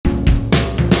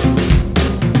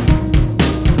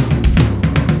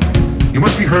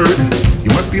must be heard, you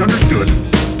must be understood,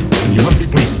 and you must be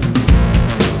pleased.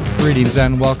 Greetings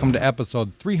and welcome to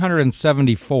episode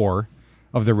 374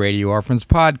 of the Radio Orphans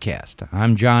podcast.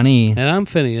 I'm John E. And I'm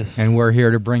Phineas. And we're here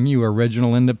to bring you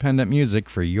original independent music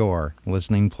for your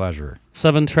listening pleasure.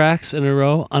 7 tracks in a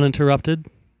row, uninterrupted.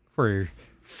 For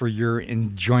your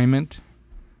enjoyment.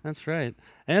 That's right.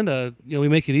 And we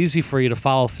make it easy for you to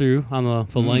follow through on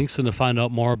the links and to find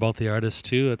out more about the artists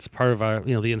too. It's part of our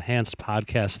the enhanced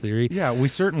podcast theory. Yeah, we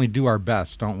certainly do our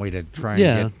best, don't we, to try and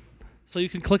get... So you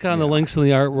can click on the links in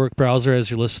the artwork browser as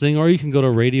you're listening, or you can go to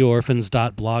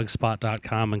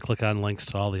radioorphans.blogspot.com and click on links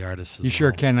to all the artists as You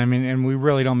sure can. I mean, and we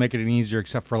really don't make it any easier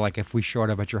except for like if we showed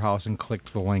up at your house and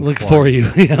clicked the link for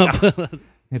you. Yep.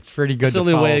 It's pretty good It's to the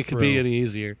only follow way it could through. be any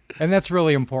easier. And that's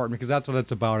really important because that's what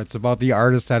it's about. It's about the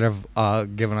artists that have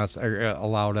given us, or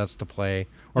allowed us to play,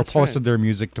 or That's posted right. their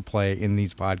music to play in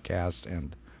these podcasts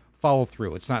and follow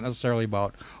through. It's not necessarily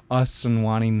about us and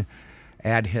wanting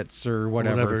ad hits or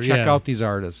whatever. Check out these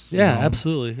artists. Yeah,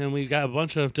 absolutely. And we've got a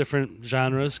bunch of different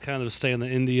genres, kind of stay in the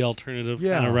indie alternative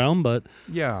kind of realm, but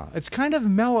yeah, it's kind of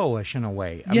mellowish in a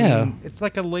way. I mean, it's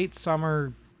like a late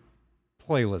summer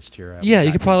playlist here. Yeah,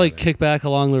 you could probably kick back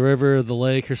along the river, the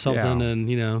lake, or something, Yeah.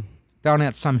 and down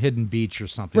at some hidden beach or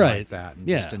something like that, and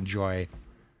just enjoy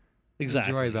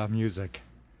the music.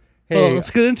 Hey, well,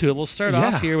 let's get into it. We'll start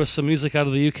yeah. off here with some music out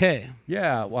of the UK.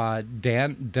 yeah,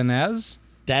 Danez.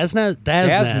 Daznez is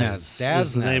the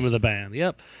Daznez. name of the band.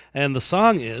 Yep, and the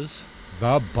song is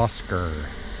The Busker.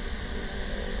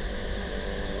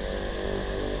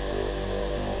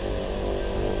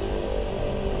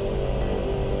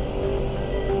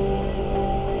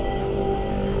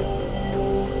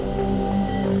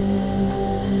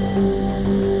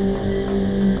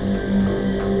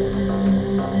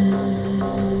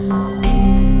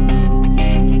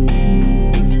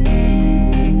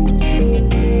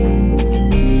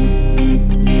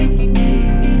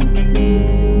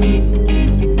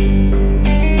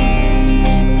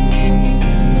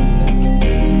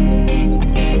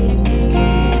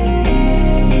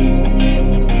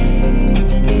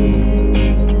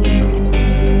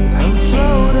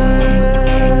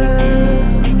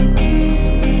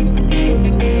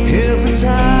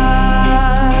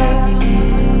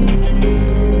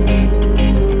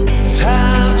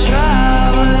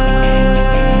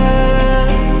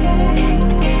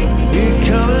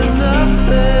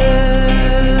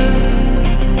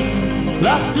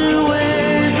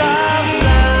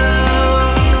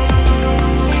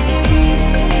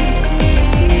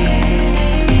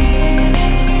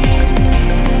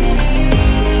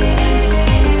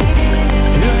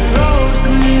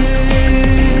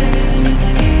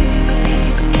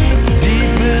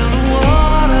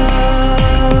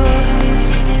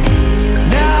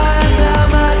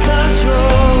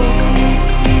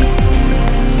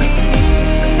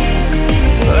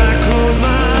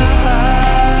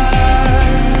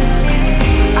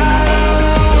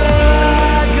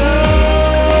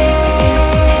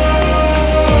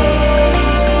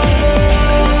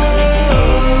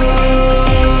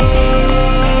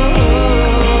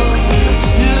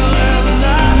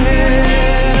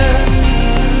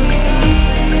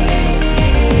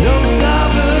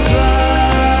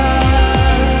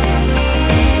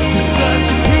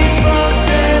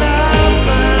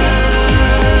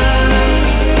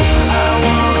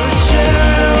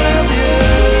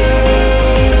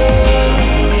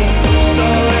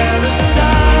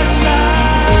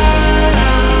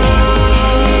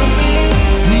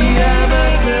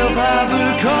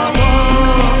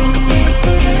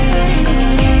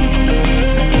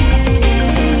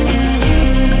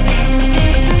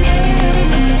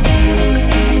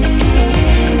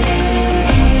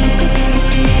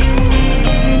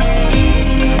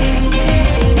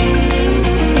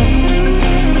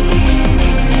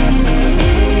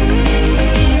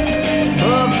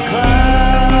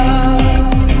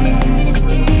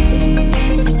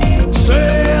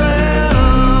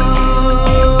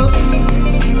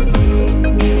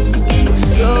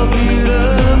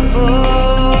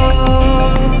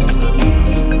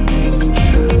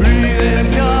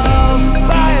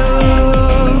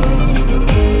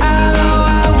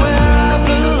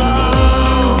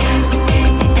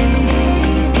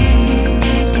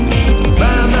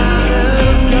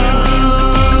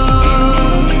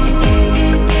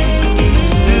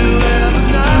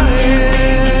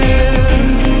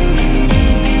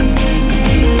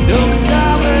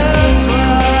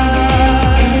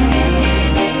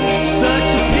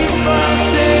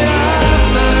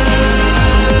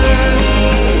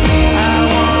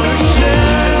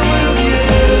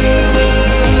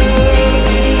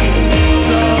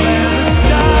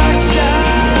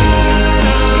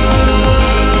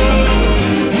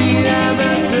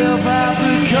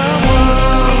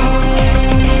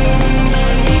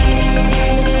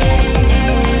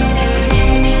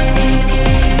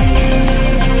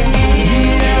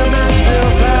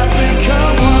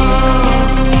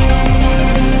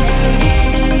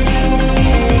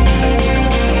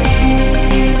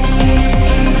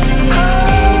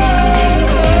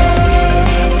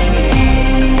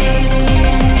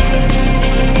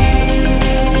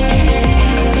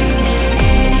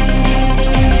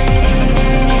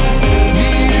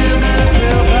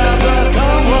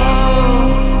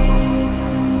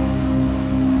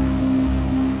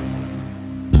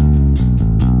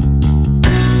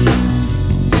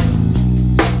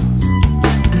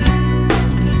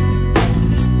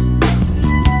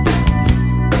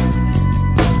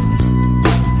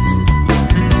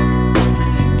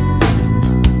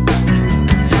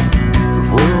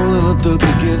 the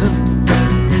beginning.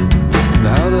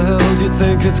 How the hell do you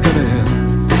think it's gonna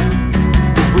end?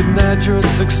 With Nadja at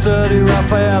 6:30,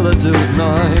 Rafaela due at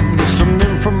 9. There's some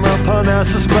nymph from up on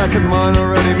Parnassus back at mine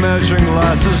already measuring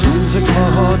glasses. As my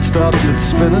heart stops it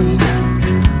spinning,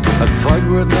 I'd fight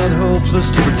were it not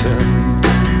hopeless to pretend.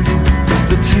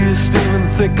 The tears steaming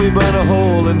thickly burn a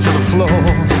hole into the floor.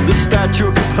 The statue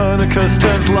of Copernicus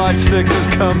turns light sticks as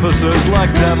compasses,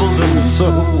 like devils in the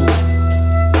soul.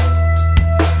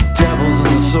 Devils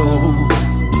in the soul.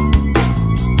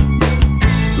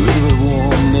 Little bit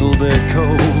warm, little bit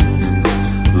cold,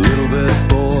 little bit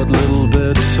bored, little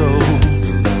bit soul,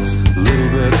 little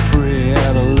bit free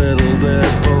and a little bit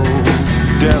whole.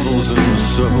 Devils in the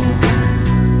soul.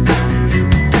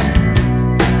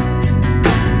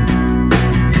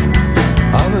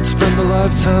 I would spend a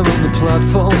lifetime on the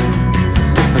platform.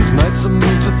 There's nights I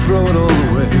move to throw it all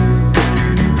away.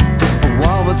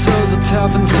 While my toes are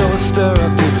tapping, so I stare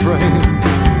after the frame.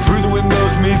 Through the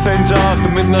windows, methane dark, the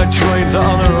midnight trains are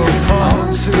on her own path. I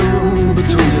don't see the room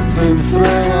between your thin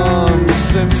frail arms. The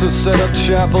censors set up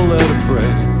chapel there to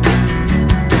pray.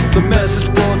 The message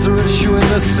boards are issuing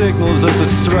their signals of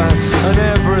distress, and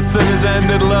everything is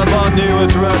ended. Love on new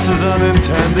addresses,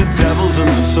 unintended. Devils in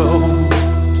the soul.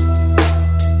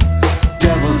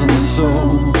 Devils in the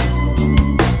soul.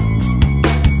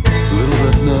 Little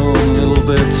bit known, little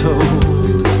bit told,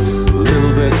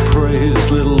 little bit praise,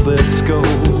 little bit scold,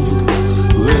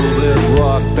 little bit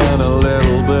rocked and a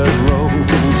little bit rolled.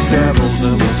 Devils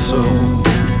in the soul.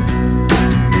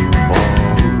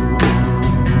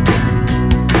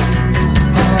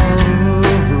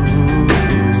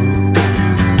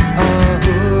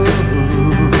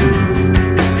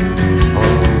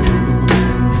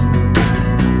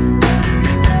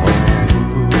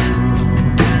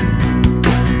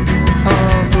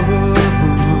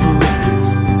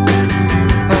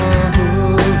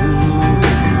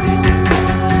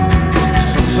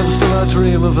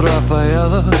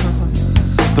 Rafaela,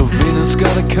 though Venus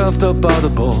got her cuffed up by the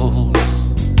balls.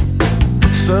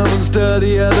 Sermon's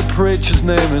dirty, yeah, the preacher's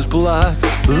name is black.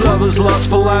 Lovers lost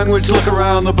for language, look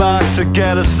around the back to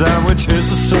get a sandwich.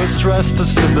 Here's a so stressed to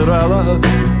Cinderella,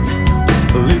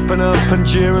 leaping up and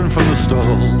jeering from the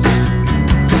stalls.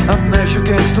 I measure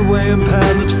against a weighing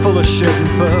pan that's full of shit and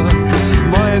fur.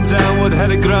 Lying downward,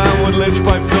 headed groundward, lynched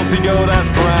by filthy goat-ass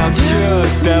clowns. Sure,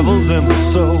 devils in the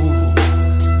soul.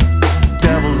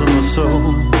 Devils in the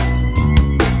soul.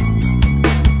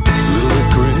 Little bit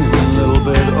green, little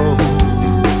bit old,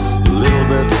 little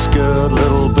bit scared,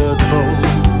 little bit bold,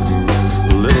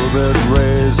 little bit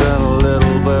raised and a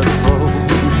little bit fold.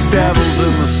 Devils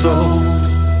in the soul.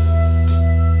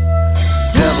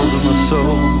 Devils in the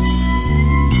soul.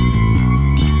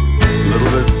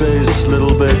 Little bit bass,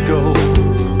 little bit gold,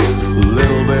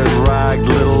 little bit ragged,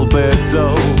 little bit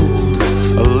doled,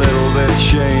 a little bit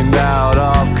chained out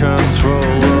of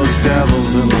control. Those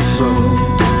devils in the soul.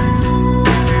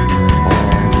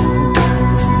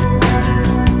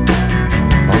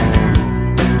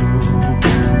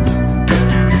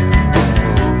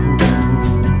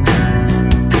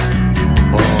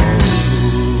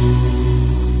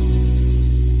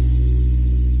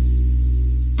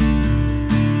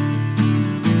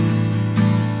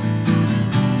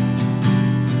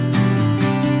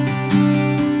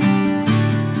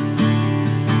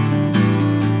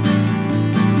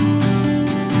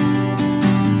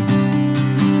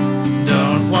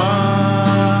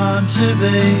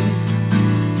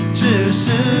 Too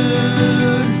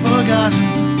soon forgotten,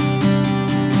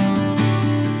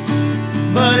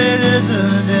 but it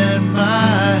isn't in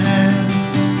my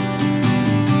hands.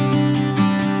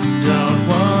 Don't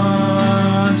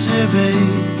want to be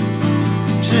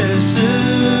too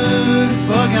soon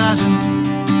forgotten,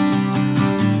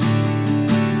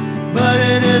 but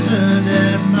it isn't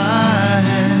in my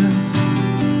hands.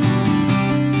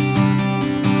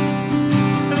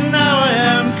 Now I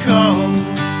am cold.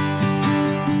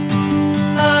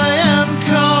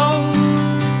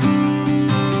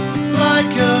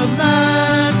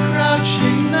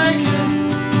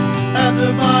 At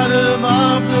the bottom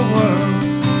of the world,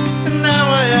 and now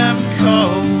I am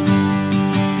cold.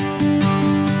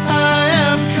 I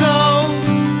am cold,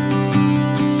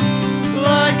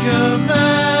 like a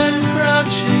man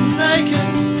crouching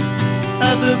naked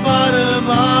at the bottom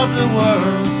of the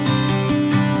world.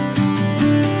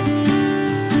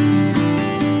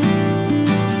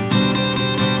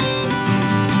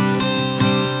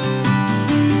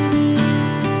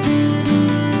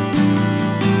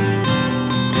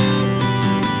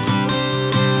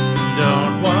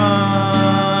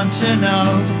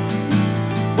 Know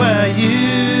where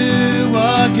you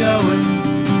are going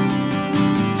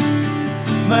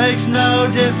makes no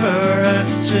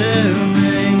difference to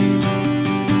me.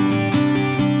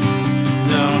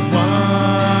 Don't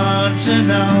want to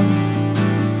know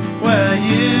where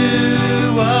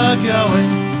you are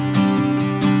going.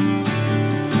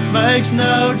 Makes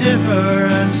no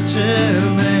difference to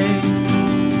me.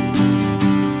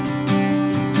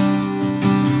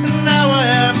 Now I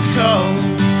am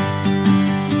cold.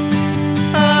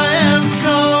 I am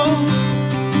cold,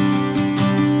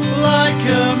 like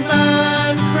a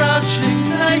man crouching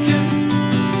naked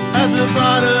at the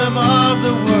bottom of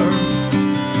the world.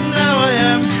 Now I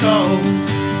am cold.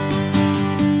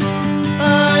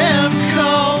 I am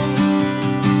cold,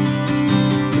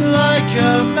 like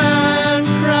a man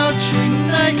crouching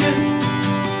naked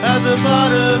at the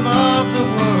bottom of the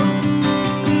world.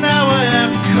 Now I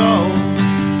am cold.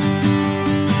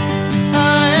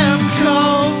 I am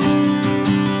cold,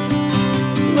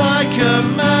 like a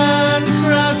man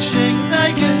crouching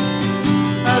naked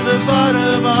at the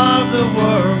bottom of the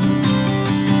world.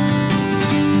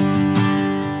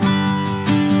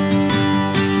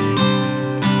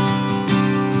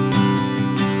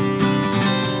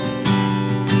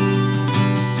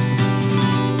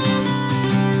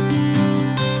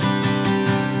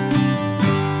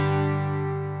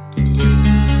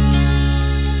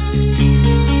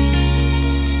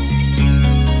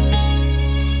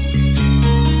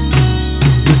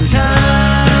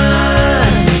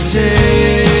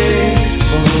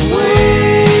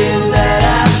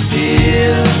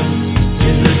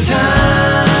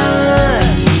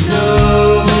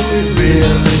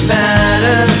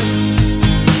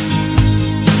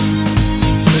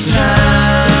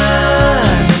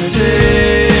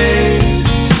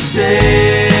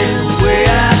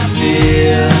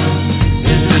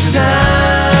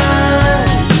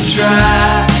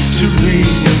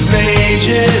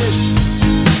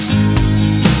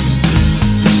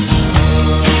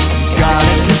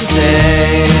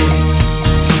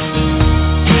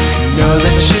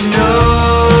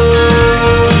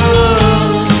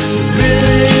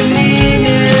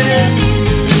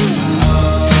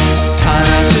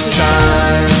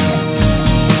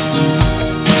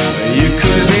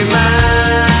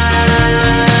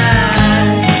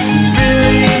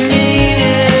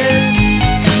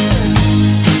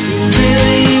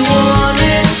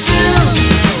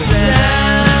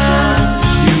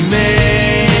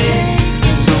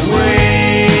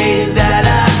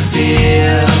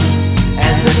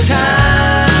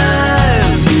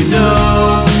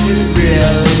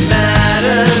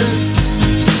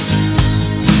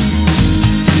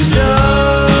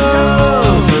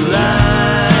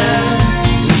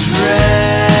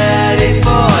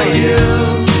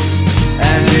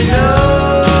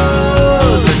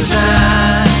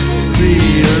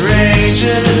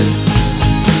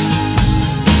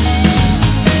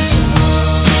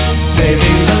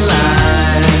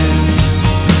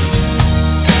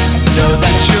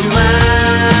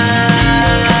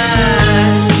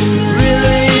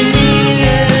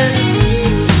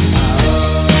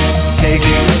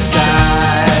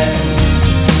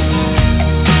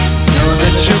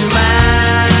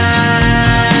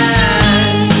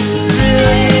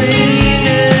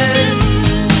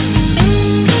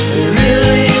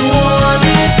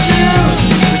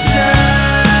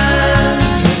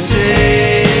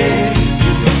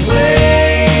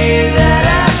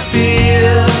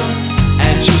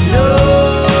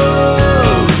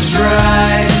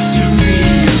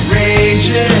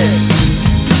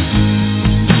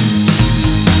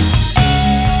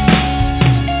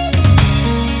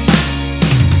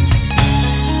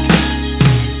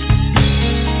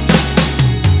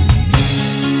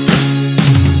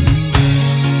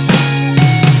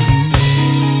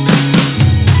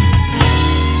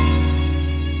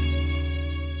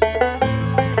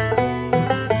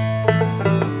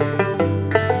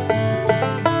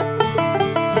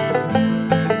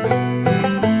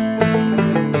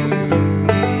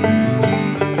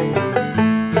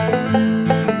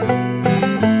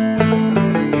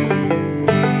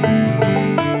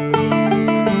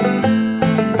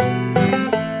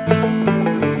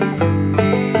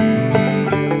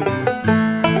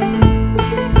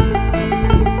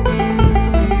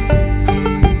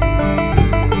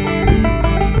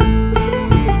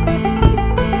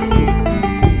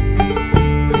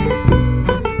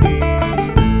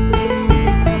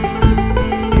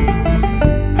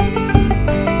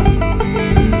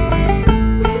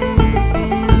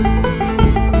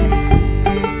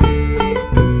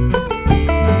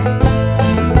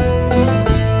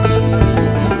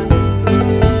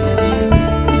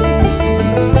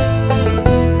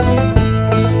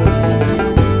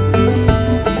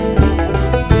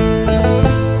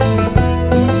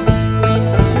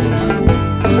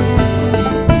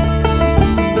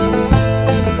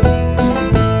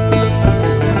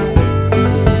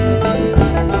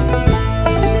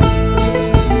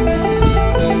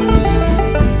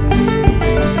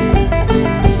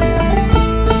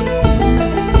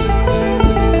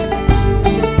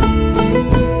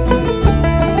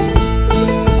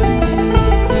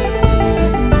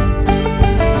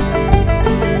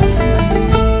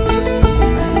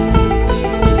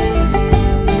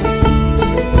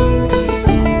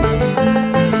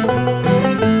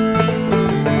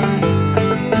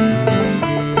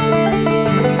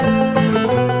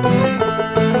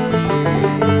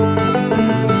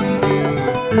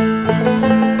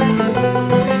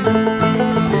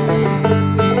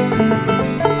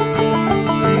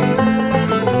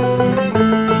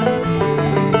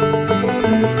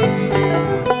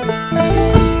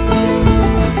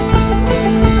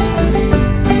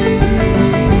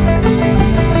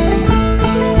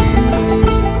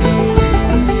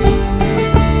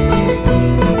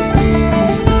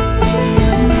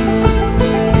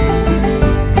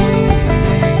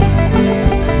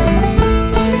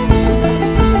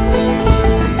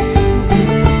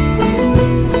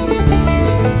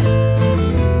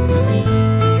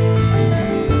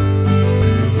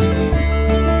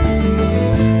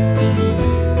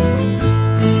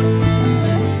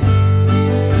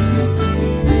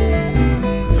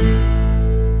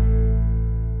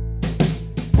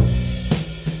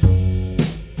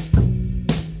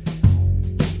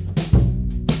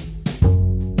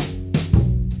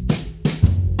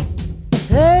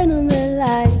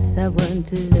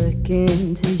 look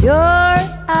into your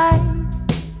eyes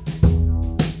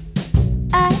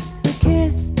as we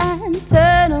kiss and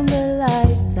turn on the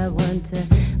lights. I want to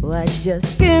watch your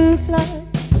skin flush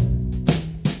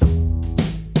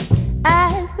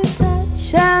as we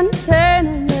touch and turn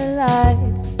on the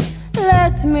lights.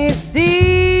 Let me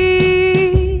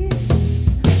see,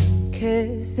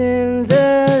 'cause in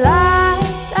the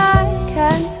light I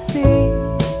can see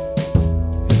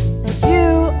that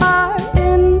you are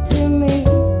into me.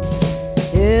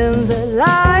 In the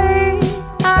light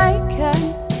I can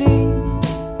see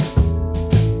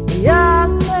your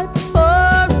sweat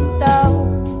pouring down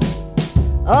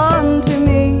onto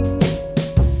me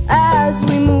as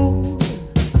we move.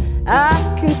 I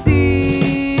can see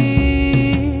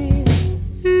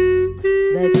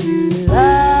that you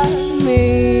love me.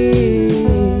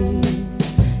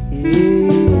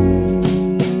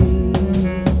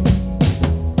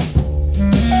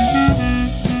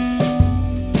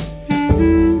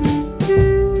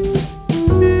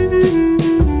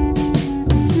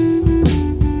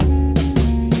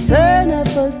 Turn up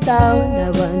a sound, I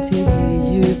want to hear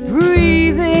you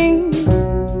breathing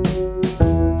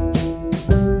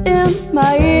in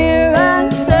my ear.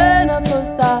 And turn up a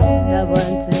sound, I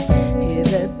want to hear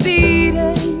the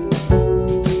beating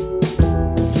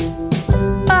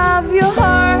of your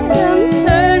heart. And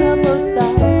turn up a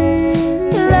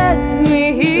sound, let me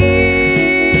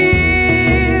hear,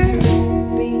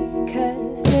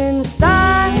 because in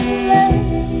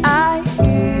silence I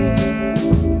hear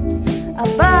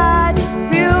our bodies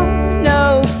feel no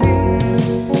fear.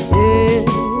 In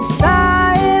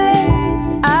silence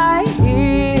I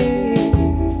hear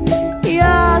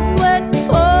your sweat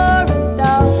pouring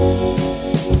down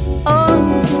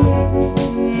onto me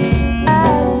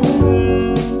as we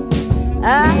move. I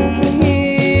can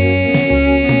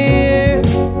hear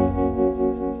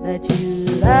that you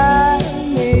love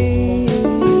me.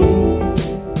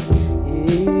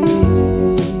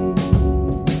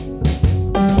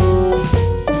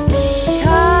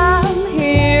 Come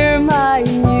hear my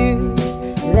news,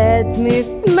 let me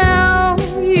smell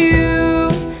you.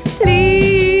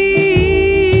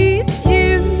 Please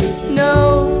use no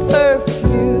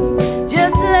perfume,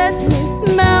 just let me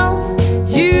smell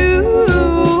you.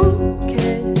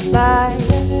 'Cause by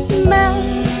the smell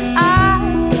I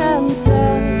can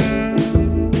tell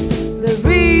the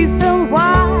reason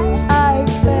why I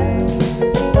fell.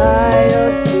 By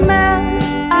your smell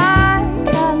I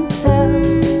can tell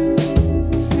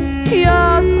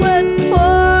your sweat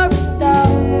pouring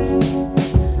down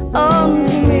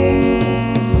onto me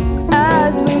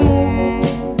as we move.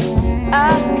 I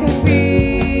can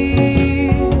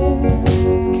feel,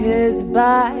 'cause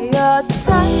by your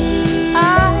touch I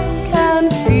can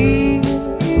feel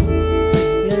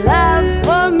your love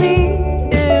for me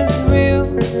is real.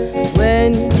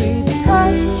 When we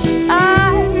touch I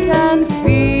can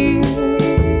feel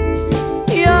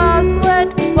your sweat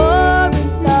pouring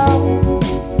down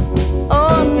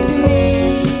onto me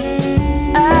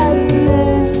as we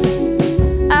move.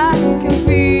 I can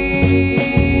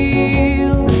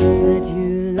feel that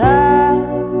you love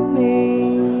me.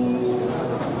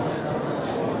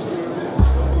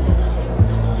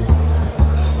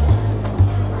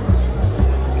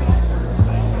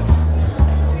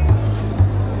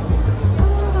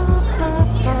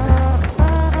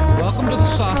 Welcome to the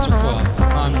Saucer Club.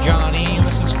 I'm Johnny, and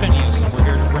this is Phineas, and we're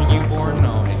here to bring you more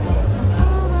knowing.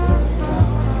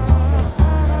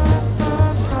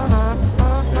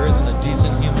 There isn't a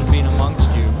decent human being amongst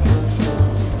you.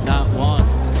 Not one.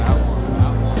 Not one,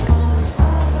 not one.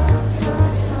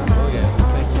 Oh yeah,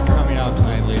 thank you for coming out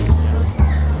tonight, ladies and gentlemen.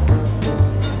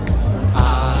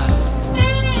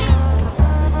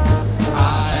 I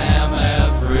am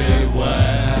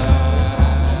everywhere.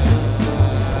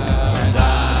 And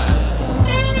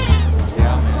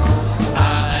yeah, man. I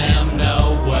am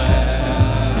nowhere.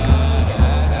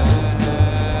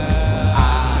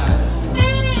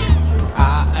 I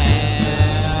am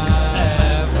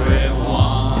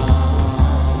Everyone.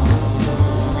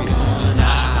 And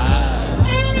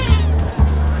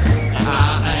I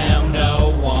am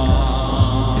no one.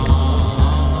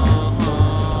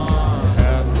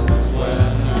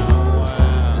 everywhere,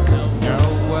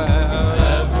 nowhere,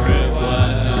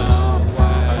 Everywhere.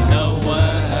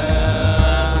 Nowhere.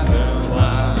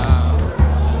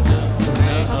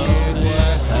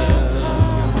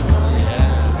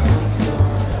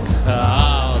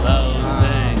 All those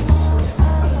things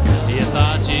you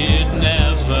thought you'd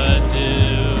never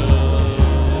do.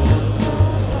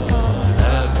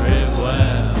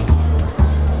 Everywhere.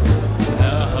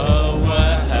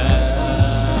 Nowhere.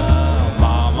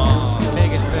 Mama.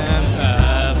 Take it, Ben.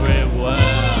 Everywhere.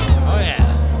 Oh yeah.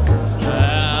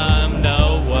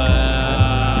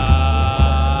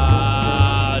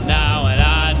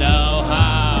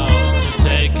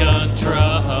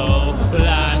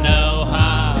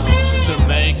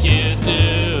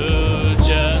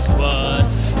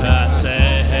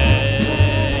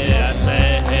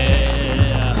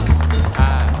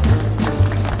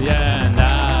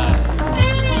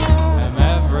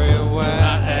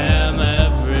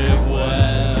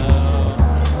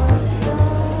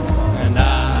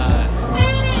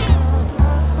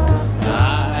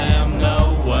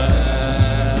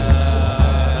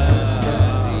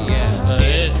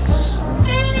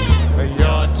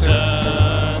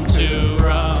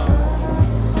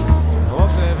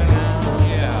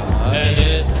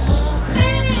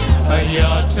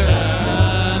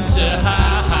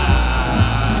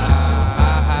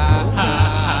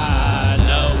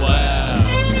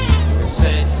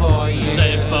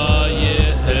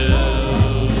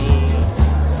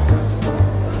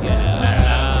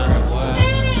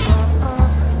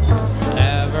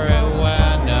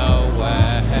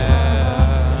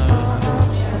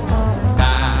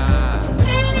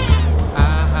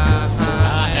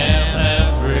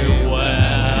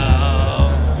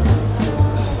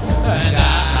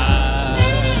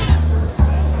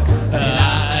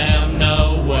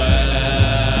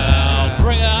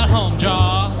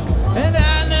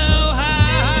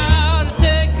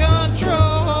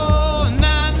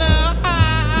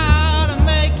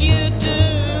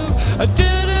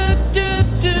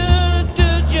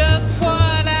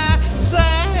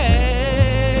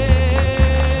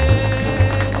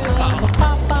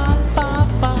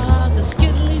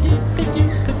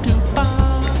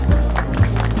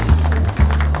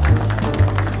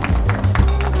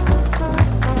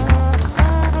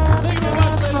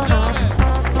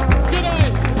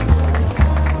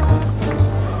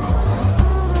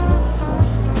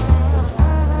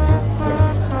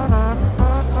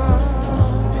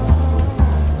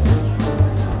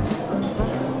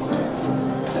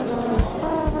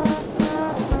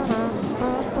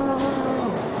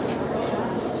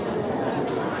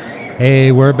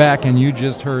 Hey, we're back, and you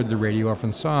just heard the Radio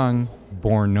Orphan song,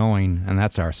 Born Knowing, and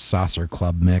that's our Saucer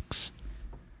Club mix.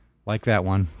 Like that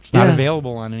one. It's not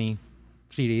available on any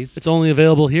CDs. It's only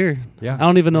available here. Yeah. I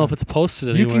don't even know if it's posted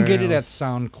anywhere. You can get it at else.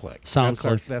 SoundClick.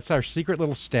 SoundClick. That's our secret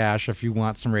little stash. If you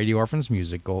want some Radio Orphans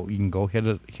music, you can go hit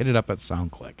it up at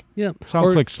SoundClick. Yeah.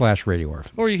 SoundClick / Radio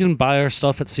Orphans. Or you can buy our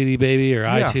stuff at CD Baby or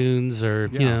Yeah. iTunes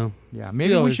or, Yeah. you know. Yeah,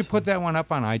 maybe we always- should put that one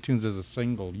up on iTunes as a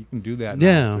single. You can do that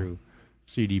Yeah. now through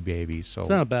CD Baby. So It's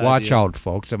not a bad watch idea. out,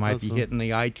 folks. It might be Awesome. hitting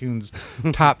the iTunes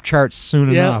top charts soon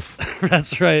Yep. enough.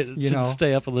 That's right. It You should know.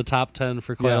 stay up in the top 10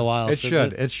 for quite a while. It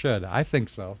shouldn't should. It should. I think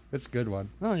so. It's a good one.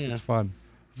 Oh, yeah. It's fun.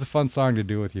 It's a fun song to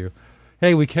do with you.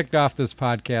 Hey, we kicked off this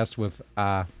podcast with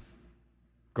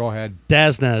go ahead.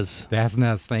 Daznez.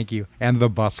 Daznez, thank you. And The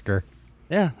Busker.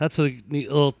 Yeah, that's a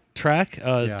neat little track.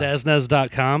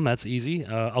 Daznez.com. That's easy.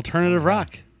 Alternative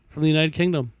rock from the United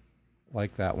Kingdom.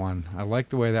 Like that one. I like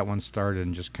the way that one started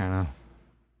and just kind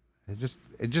of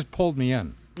it just pulled me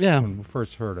in. Yeah. When we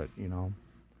first heard it, you know.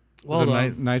 It was Well a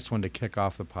done. nice one to kick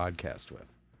off the podcast with.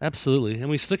 Absolutely. And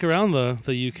we stick around the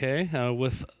UK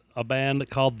with a band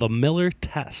called The Miller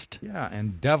Test. Yeah,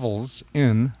 and Devils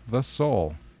in the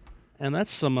Soul. And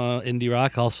that's some indie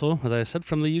rock also, as I said,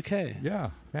 from the UK.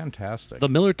 Yeah, fantastic.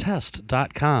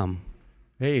 TheMillerTest.com.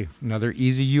 Hey, another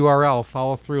easy URL.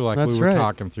 Follow through like That's we were right.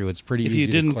 talking through. It's pretty If easy you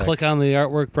to didn't click on the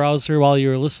artwork browser while you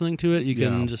were listening to it, you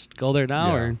can Yeah. just go there now.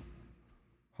 Yeah. Or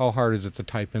How hard is it to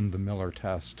type in the Miller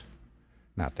test?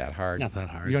 Not that hard. Not that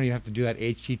hard. You don't even have to do that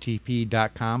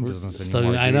http.com business Still-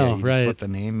 anymore. I do you? know, You right. Just put the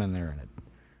name in there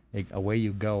and away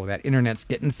you go. That internet's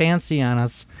getting fancy on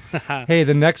us. Hey,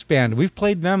 the next band, we've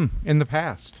played them in the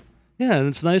past. Yeah, and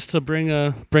it's nice to bring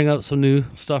out some new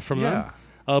stuff from them.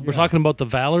 We're Yeah. talking about the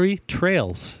Valerie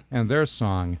Trails. And their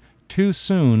song, Too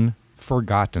Soon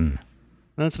Forgotten.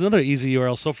 And that's another easy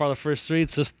URL. So far, the first three,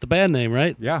 it's just the band name,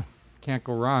 right? Yeah, can't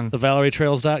go wrong.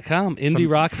 TheValerieTrails.com. Indie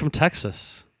rock from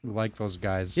Texas. We like those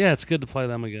guys. Yeah, it's good to play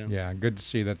them again. Yeah, good to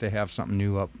see that they have something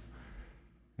new up.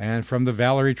 And from the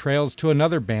Valerie Trails to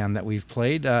another band that we've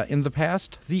played in the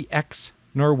past, the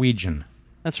Ex-Norwegian.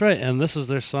 That's right. And this is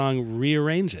their song,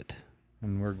 Rearrange It.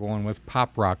 And we're going with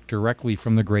pop rock directly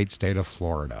from the great state of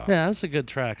Florida. Yeah, that's a good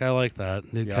track. I like that.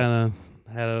 It Yep. kind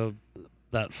of had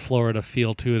that Florida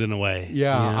feel to it in a way.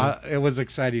 Yeah, it was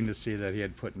exciting to see that he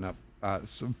had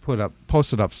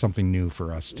posted up something new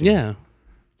for us to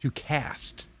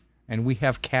cast, and we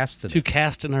have casted To it.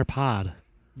 cast in our pod.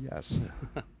 Yes.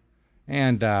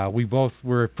 And we both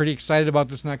were pretty excited about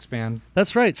this next band,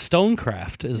 That's right.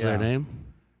 Stonecraft is their Yeah. name.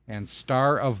 and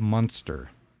Star of Munster.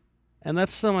 And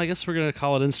that's some, I guess we're going to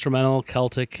call it instrumental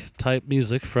Celtic type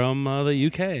music from the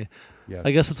UK. Yes.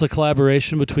 I guess it's a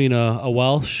collaboration between a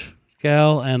Welsh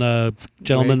gal and a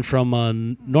gentleman Right.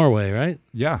 from Norway, right?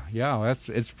 Yeah,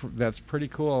 that's pretty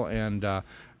cool, and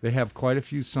they have quite a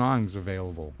few songs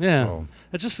available. Yeah.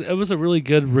 So, It was a really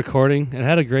good recording. It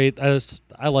had a great, I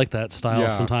like that style Yeah.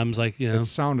 sometimes, like, you know. it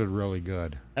sounded really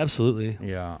good. Absolutely.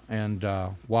 Yeah, and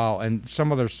wow, and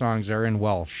some of their songs are in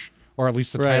Welsh, or at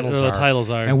least the Right, titles the are. titles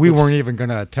are. And we weren't even going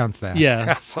to attempt that.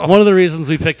 Yeah. So One of the reasons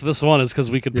we picked this one is because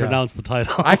we could Yeah. pronounce the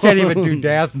title. I can't even do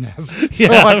Daznez, so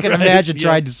Yeah, I can right, imagine yeah.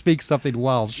 trying to speak something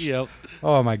Welsh. Yep.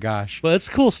 Oh my gosh. But it's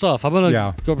cool stuff. I'm going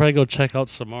Yeah. to probably go check out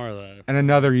some more of that. And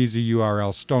another easy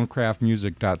URL,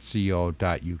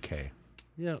 stonecraftmusic.co.uk.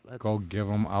 Yeah. That's, Go give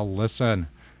them a listen.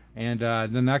 And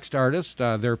the next artist,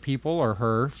 their people or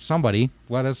her, somebody,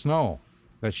 let us know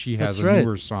that she has That's a right.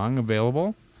 newer song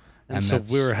available. and so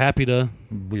that's- we were happy to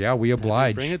Yeah, we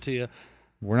oblige. bring it to you.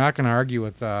 We're not going to argue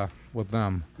with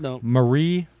them. No.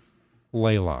 Marie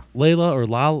Layla. Layla or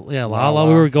Lala. Yeah, Lala. Lala,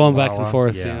 We were going back and Lala,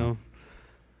 forth, you yeah. know.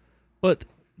 But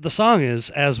the song is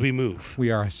As We Move.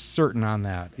 We are certain on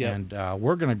that. Yep. And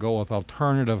we're going to go with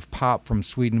alternative pop from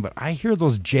Sweden, but I hear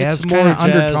those jazz It's more kind of jazz,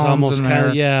 undertones almost in kind there.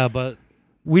 of, yeah, but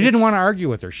We didn't it's- want to argue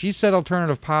with her. She said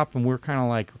alternative pop, and we're kind of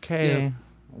like, okay, Yeah.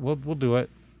 we'll do it.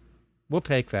 We'll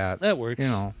take that. that works. You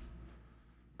know,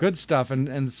 good stuff,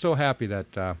 and so happy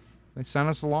that they sent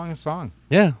us along a song.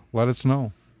 Yeah. Let us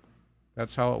know.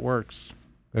 That's how it works,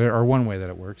 or one way that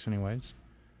it works, anyways.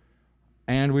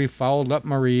 And we followed up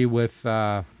Marie with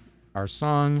our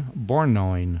song "Born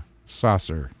Knowing"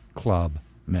 Saucer Club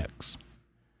Mix.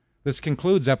 This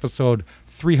concludes episode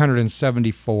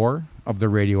 374 of the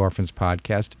Radio Orphans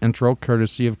podcast, intro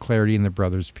courtesy of Clarity and the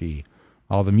Brothers P.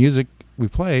 All the music we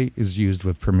play is used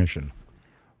with permission.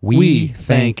 We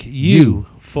thank you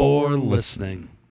for listening.